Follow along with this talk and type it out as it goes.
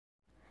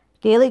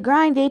Daily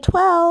Grind, day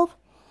 12.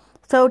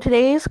 So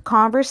today's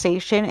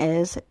conversation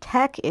is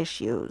tech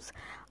issues.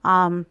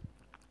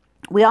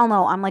 We all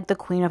know I'm like the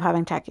queen of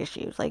having tech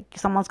issues. Like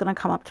someone's going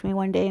to come up to me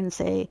one day and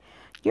say,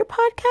 your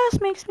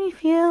podcast makes me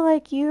feel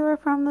like you are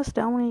from the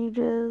Stone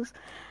Ages.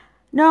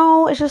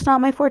 No, it's just not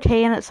my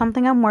forte, and it's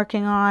something I'm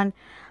working on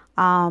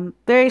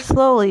very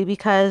slowly,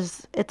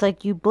 because it's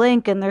like you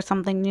blink and there's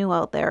something new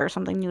out there, or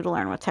something new to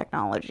learn with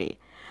technology.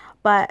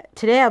 But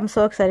today I'm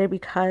so excited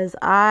because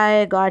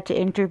I got to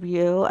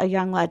interview a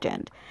young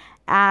legend.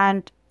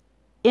 And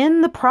in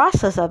the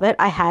process of it,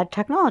 I had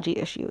technology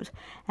issues.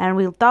 And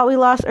we thought we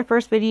lost our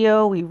first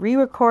video. We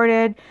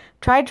re-recorded,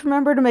 tried to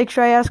remember to make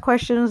sure I asked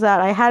questions that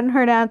I hadn't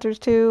heard answers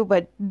to,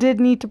 but did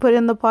need to put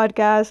in the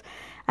podcast.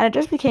 And it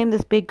just became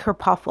this big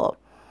kerfuffle.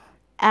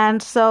 And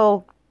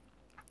so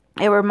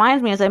it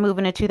reminds me as I move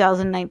into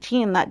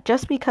 2019 that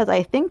just because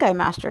I think I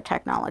master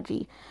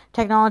technology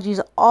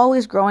is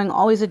always growing,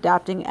 always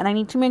adapting, and I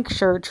need to make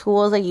sure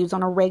tools I use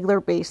on a regular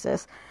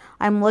basis,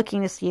 I'm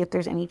looking to see if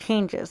there's any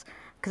changes.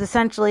 Because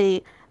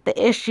essentially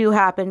the issue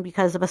happened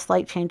because of a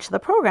slight change to the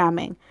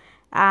programming.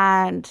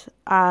 And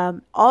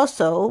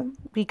also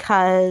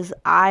because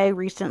I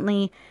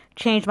recently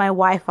changed my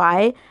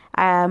Wi-Fi.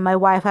 My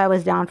Wi-Fi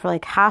was down for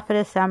like half of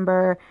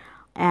December,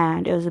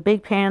 and it was a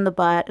big pain in the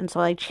butt. And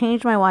so I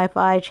changed my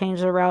Wi-Fi,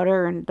 changed the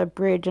router and the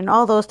bridge and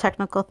all those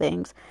technical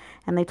things.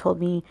 And they told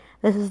me,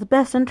 this is the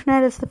best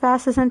internet, it's the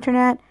fastest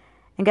internet.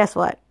 And guess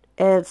what?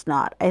 It's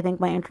not. I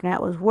think my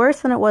internet was worse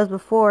than it was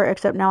before,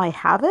 except now I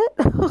have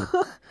it.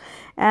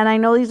 And I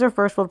know these are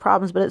first world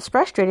problems, but it's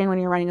frustrating when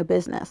you're running a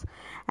business.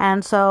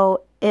 And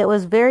so it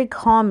was very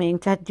calming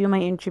to do my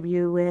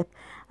interview with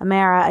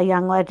Amara, a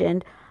young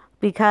legend,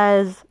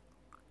 because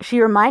she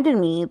reminded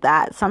me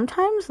that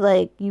sometimes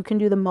like you can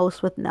do the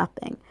most with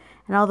nothing.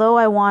 And although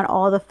I want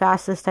all the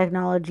fastest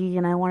technology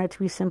and I want it to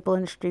be simple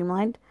and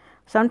streamlined,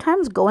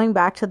 sometimes going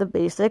back to the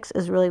basics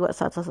is really what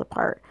sets us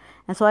apart.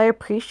 And so I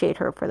appreciate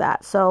her for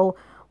that. So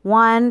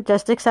one,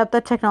 just accept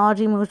that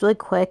technology moves really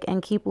quick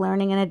and keep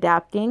learning and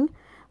adapting.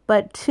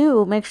 But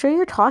two, make sure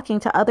you're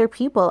talking to other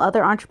people,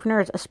 other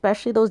entrepreneurs,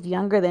 especially those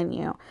younger than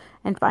you,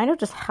 and find out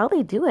just how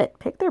they do it.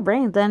 Pick their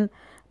brains and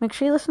make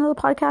sure you listen to the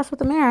podcast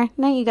with Amara.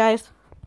 Night, you guys.